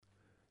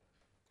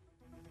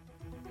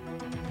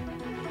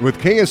With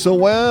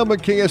KSOM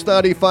and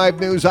KS95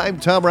 News, I'm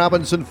Tom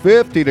Robinson.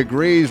 50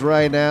 degrees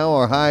right now.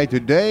 Our high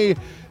today,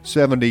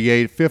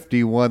 78,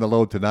 51 the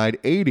low tonight,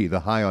 80 the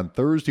high on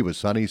Thursday with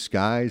sunny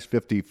skies,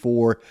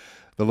 54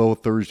 the low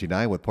Thursday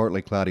night with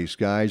partly cloudy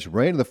skies.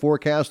 Rain in the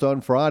forecast on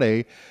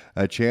Friday,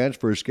 a chance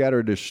for a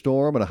scattered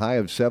storm and a high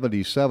of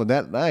 77.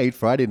 That night,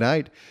 Friday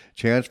night,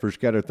 chance for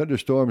scattered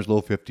thunderstorms,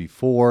 low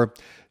 54.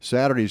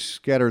 Saturday,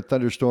 scattered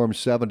thunderstorms,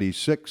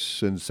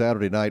 76, and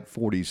Saturday night,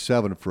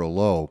 47 for a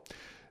low.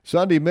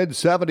 Sunday,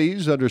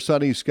 mid-70s under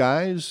sunny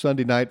skies.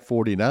 Sunday night,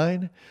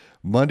 49.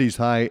 Monday's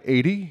high,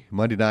 80.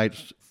 Monday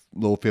night's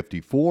low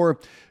 54.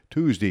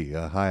 Tuesday,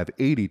 a high of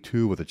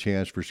 82 with a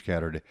chance for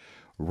scattered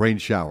rain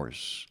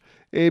showers.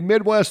 A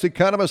Midwest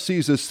economist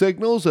sees the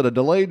signals that a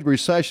delayed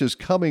recession is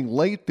coming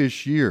late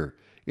this year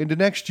into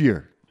next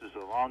year. This is the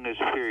longest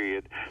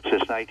period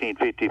since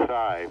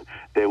 1955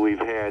 that we've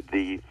had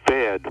the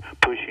Fed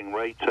pushing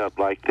rates up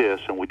like this,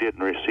 and we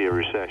didn't see a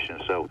recession.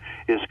 So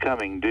it's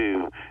coming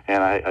due,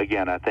 and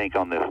I think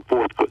on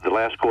the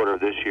last quarter of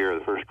this year, or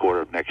the first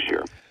quarter of next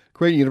year.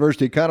 Creighton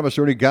University economist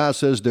Ernie Goss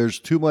says there's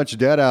too much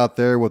debt out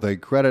there with a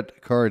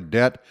credit card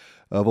debt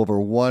of over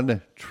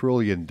 $1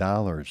 trillion.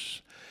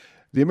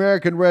 The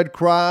American Red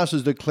Cross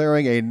is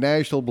declaring a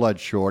national blood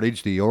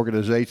shortage. The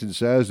organization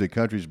says the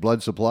country's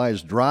blood supply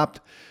has dropped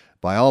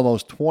by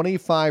almost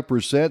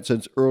 25%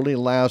 since early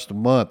last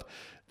month.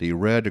 The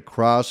Red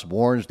Cross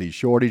warns the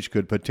shortage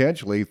could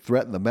potentially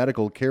threaten the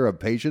medical care of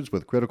patients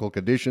with critical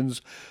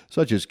conditions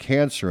such as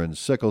cancer and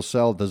sickle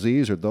cell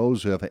disease or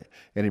those who have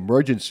an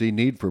emergency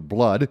need for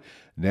blood.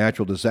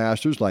 Natural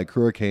disasters like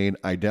Hurricane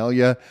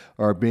Idalia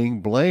are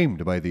being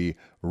blamed by the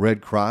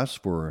Red Cross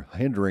for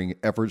hindering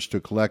efforts to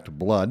collect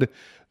blood.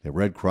 The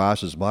Red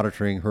Cross is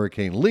monitoring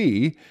Hurricane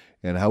Lee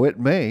and how it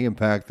may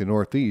impact the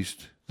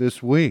Northeast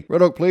this week.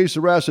 Red Oak police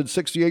arrested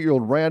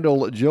 68-year-old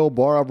Randall Joe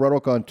Barr of Red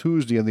Oak on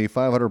Tuesday in the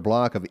 500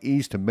 block of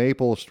East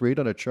Maple Street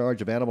on a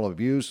charge of animal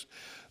abuse.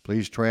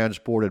 Police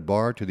transported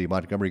Barr to the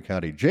Montgomery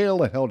County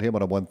Jail and held him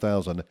on a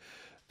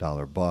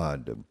 $1,000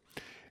 bond.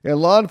 And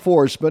law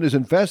enforcement is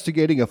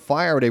investigating a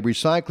fire at a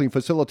recycling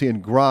facility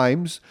in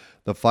Grimes.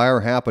 The fire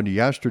happened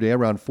yesterday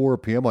around 4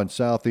 p.m. on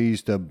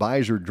Southeast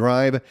Beiser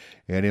Drive,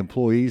 and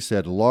employees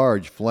said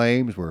large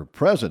flames were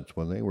present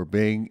when they were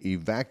being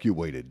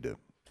evacuated.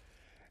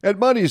 At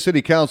Monday's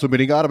City Council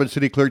meeting, Audubon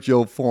City Clerk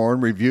Joe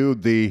Forn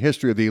reviewed the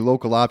history of the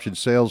local option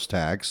sales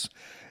tax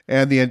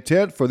and the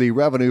intent for the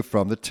revenue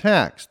from the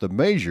tax. The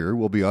measure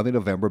will be on the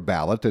November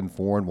ballot, and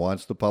Forn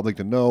wants the public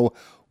to know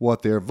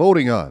what they're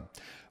voting on.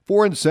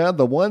 Forn said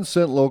the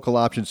 1-cent local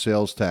option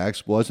sales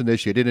tax was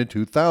initiated in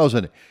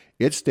 2000.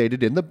 It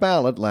stated in the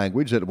ballot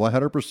language that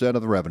 100%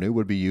 of the revenue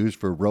would be used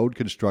for road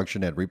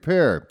construction and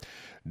repair.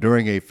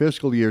 During a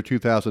fiscal year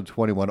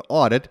 2021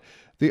 audit,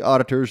 the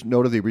auditors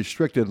noted the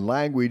restricted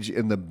language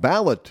in the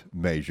ballot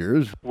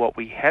measures. What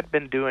we had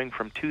been doing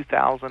from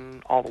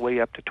 2000 all the way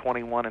up to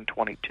 21 and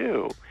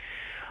 22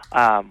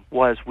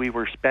 was we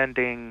were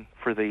spending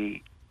for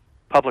the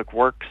public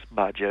works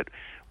budget,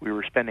 we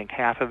were spending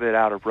half of it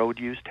out of road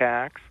use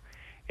tax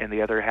and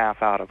the other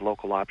half out of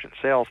local option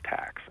sales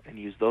tax, and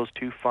use those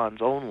two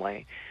funds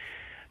only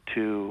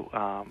to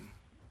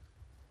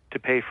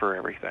pay for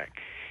everything.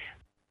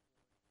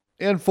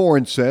 And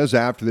Forn says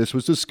after this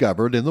was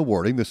discovered in the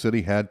wording, the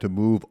city had to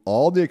move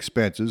all the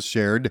expenses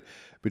shared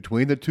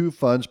between the two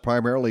funds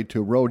primarily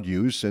to road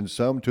use and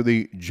some to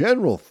the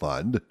general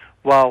fund.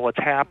 Well, what's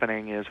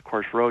happening is, of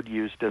course, road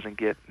use doesn't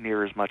get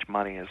near as much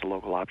money as the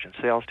local option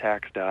sales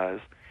tax does,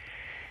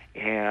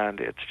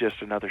 and it's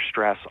just another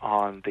stress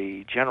on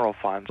the general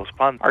funds. Those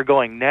funds are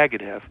going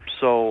negative.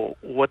 So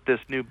what this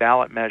new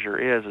ballot measure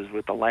is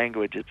with the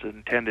language, it's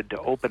intended to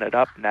open it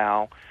up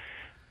now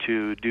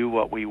to do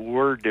what we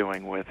were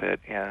doing with it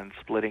and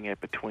splitting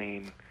it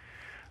between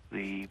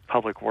the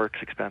public works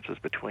expenses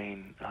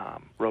between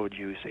road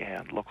use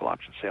and local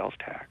option sales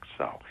tax.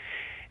 So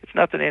it's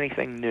nothing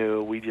anything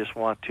new. We just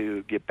want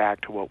to get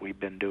back to what we've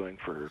been doing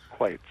for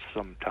quite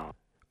some time.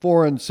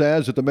 Forn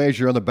says if the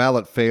measure on the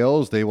ballot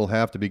fails, they will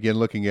have to begin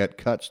looking at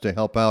cuts to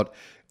help out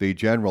the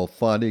general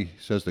fund. He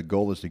says the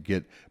goal is to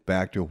get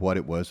back to what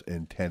it was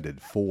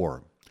intended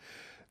for.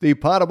 The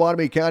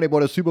Pottawatomie County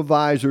Board of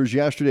Supervisors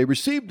yesterday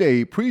received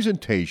a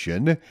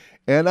presentation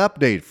and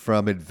update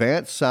from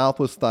Advanced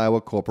Southwest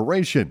Iowa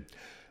Corporation.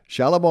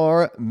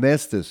 Shalimar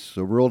Mestis,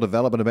 the rural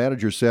development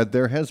manager, said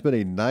there has been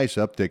a nice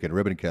uptick in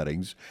ribbon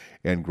cuttings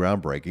and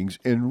groundbreakings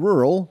in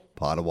rural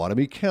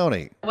Pottawatomie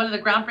County. One of the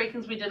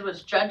groundbreakings we did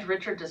was Judge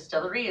Richard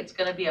Distillery. It's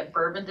going to be a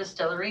bourbon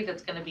distillery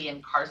that's going to be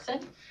in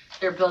Carson.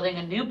 They're building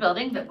a new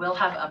building that will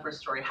have upper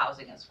story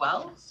housing as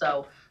well.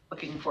 So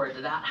looking forward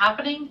to that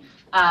happening.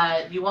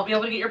 You won't be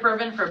able to get your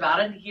bourbon for about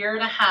a year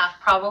and a half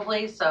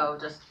probably, so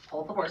just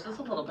hold the horses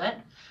a little bit.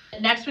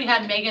 Next we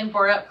had Megan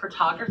Borup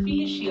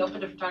Photography. She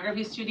opened a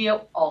photography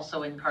studio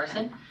also in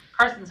Carson.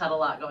 Carson's had a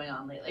lot going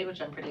on lately, which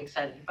I'm pretty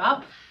excited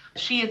about.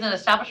 She is an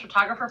established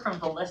photographer from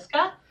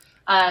Villisca,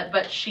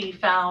 but she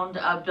found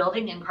a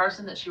building in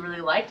Carson that she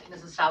really liked and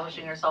is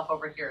establishing herself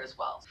over here as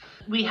well.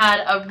 We had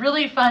a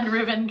really fun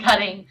ribbon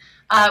cutting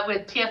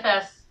with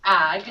TFS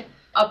Ag.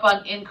 up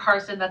on in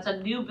Carson. That's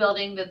a new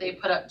building that they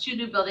put up, 2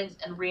 new buildings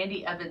in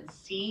Randy Evans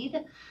Seed.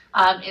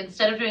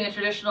 Instead of doing a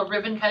traditional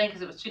ribbon cutting,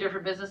 because it was 2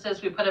 different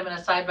businesses, we put them in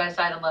a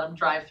side-by-side and let them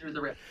drive through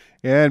the ribbon.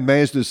 And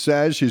Mazda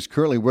says she's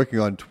currently working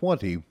on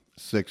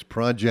 26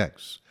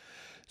 projects.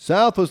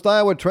 Southwest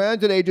Iowa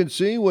Transit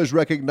Agency was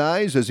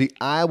recognized as the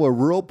Iowa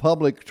Rural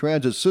Public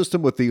Transit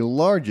System with the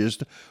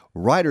largest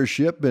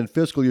ridership in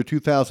fiscal year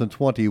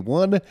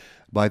 2021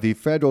 by the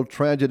Federal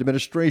Transit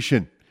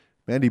Administration.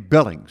 Mandy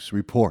Billings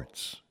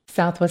reports.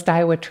 Southwest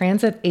Iowa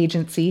Transit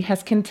Agency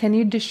has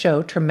continued to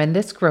show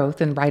tremendous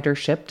growth in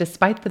ridership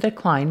despite the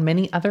decline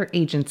many other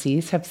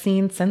agencies have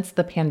seen since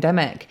the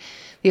pandemic.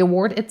 The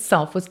award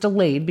itself was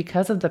delayed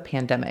because of the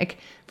pandemic.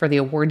 For the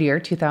award year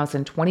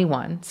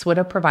 2021,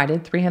 SWITA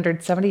provided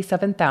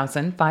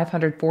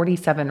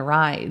 377,547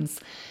 rides.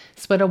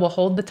 SWITA will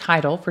hold the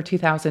title for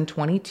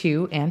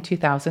 2022 and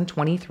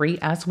 2023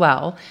 as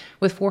well,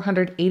 with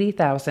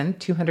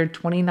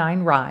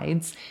 480,229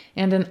 rides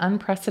and an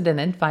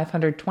unprecedented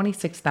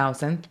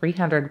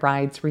 526,300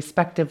 rides,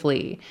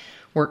 respectively.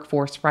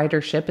 Workforce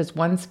ridership is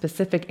one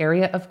specific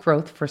area of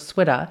growth for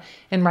SWITA,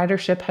 and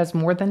ridership has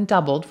more than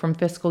doubled from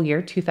fiscal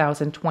year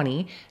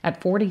 2020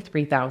 at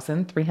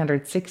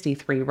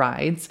 43,363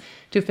 rides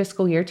to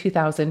fiscal year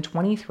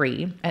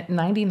 2023 at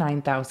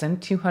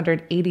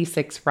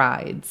 99,286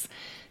 rides.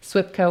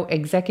 SWIPCO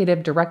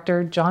Executive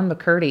Director John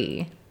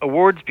McCurdy.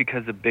 Awards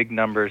because the big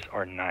numbers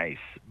are nice,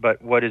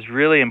 but what is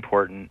really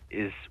important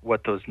is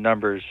what those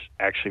numbers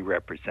actually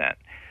represent.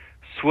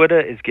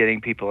 SWITA is getting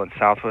people in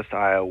Southwest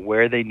Iowa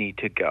where they need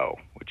to go,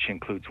 which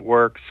includes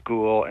work,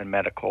 school, and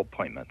medical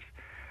appointments.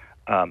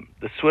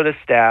 The SWITA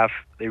staff,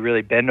 they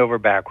really bend over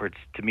backwards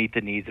to meet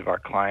the needs of our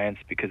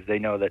clients because they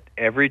know that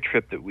every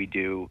trip that we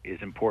do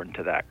is important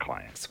to that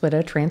client.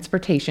 SWITA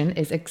transportation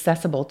is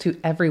accessible to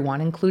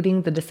everyone,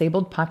 including the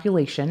disabled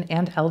population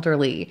and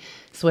elderly.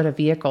 SWITA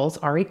vehicles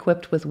are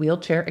equipped with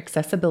wheelchair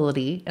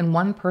accessibility, and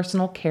one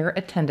personal care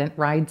attendant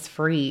rides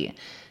free.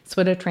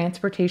 SWITA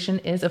transportation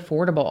is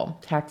affordable.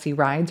 Taxi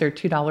rides are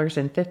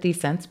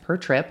 $2.50 per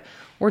trip,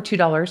 or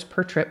 $2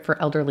 per trip for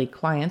elderly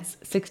clients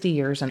 60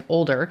 years and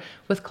older,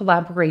 with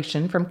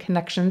collaboration from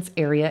Connections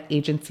Area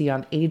Agency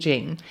on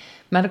Aging.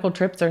 Medical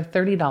trips are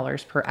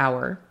 $30 per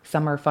hour.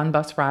 Summer fun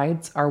bus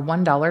rides are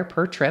 $1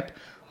 per trip,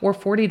 or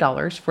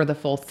 $40 for the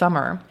full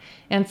summer,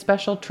 and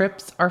special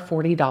trips are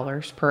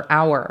 $40 per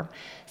hour.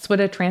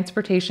 SWITA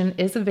transportation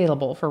is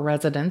available for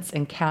residents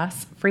in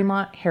Cass,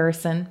 Fremont,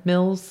 Harrison,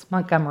 Mills,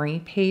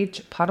 Montgomery,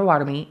 Page,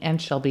 Potawatomi,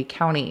 and Shelby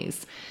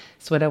counties.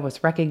 SWITA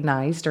was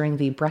recognized during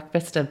the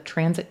Breakfast of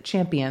Transit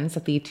Champions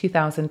at the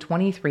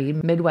 2023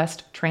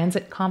 Midwest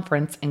Transit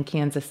Conference in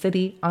Kansas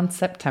City on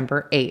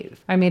September 8th.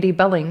 I'm Mandy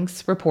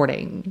Billings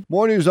reporting.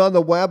 More news on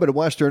the web at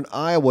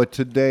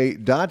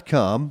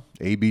westerniowatoday.com.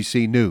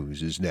 ABC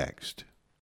News is next.